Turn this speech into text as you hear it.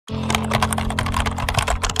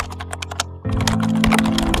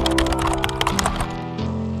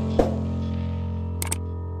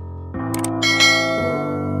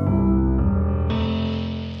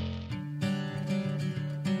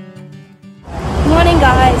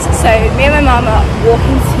guys, so me and my mum are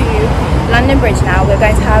walking to London Bridge now. We're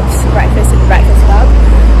going to have some breakfast in the breakfast club.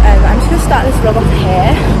 I'm just going to start this vlog off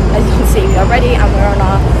here. As you can see, we are ready and we're on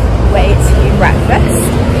our way to breakfast.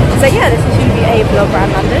 So yeah, this is going to be a vlog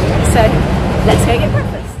around London, so let's go get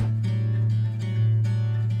breakfast.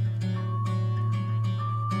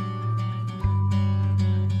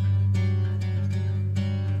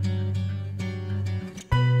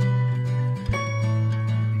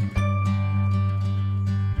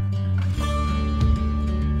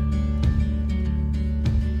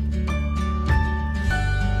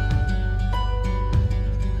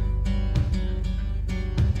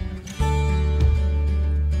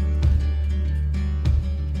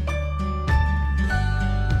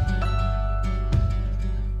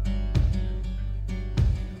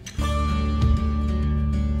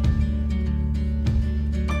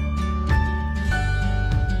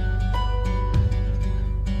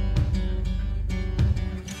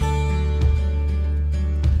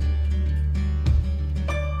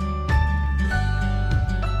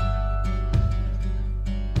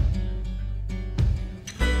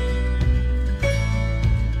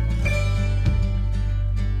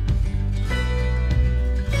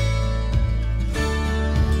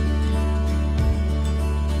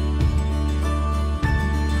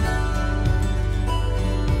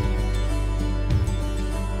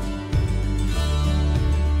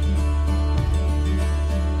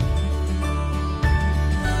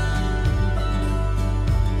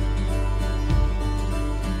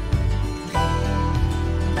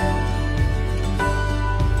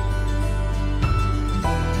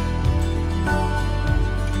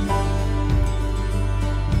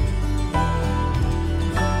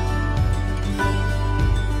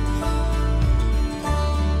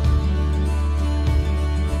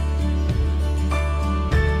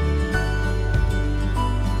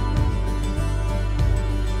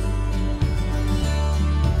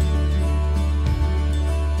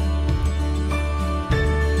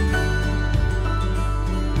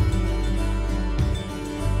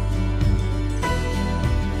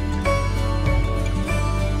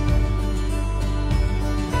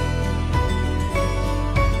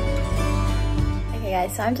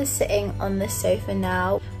 So I'm just sitting on the sofa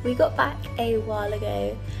now. We got back a while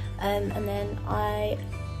ago and then I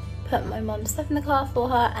put my mum's stuff in the car for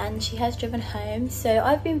her and she has driven home. So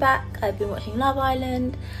I've been back, I've been watching Love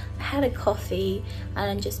Island, I had a coffee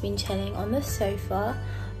and I've just been chilling on the sofa.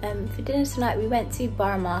 For dinner tonight we went to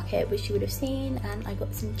Borough Market, which you would have seen, and I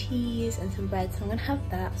got some cheese and some bread, so I'm gonna have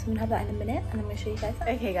that. So I'm gonna have that in a minute and I'm gonna show you guys.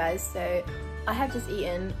 Okay guys, so I have just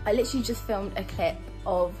eaten. I literally just filmed a clip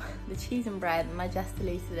of the cheese and bread and I just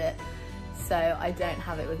deleted it, so I don't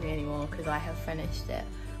have it with me anymore because I have finished it.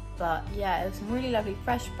 But yeah, it was some really lovely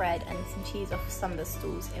fresh bread and some cheese off some of the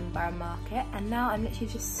stalls in Borough Market, and now I'm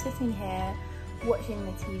literally just sitting here watching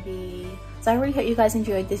the TV. So I really hope you guys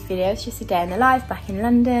enjoyed this video. It's just a day in the life back in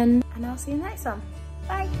London, and I'll see you in the next one.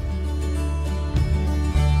 Bye.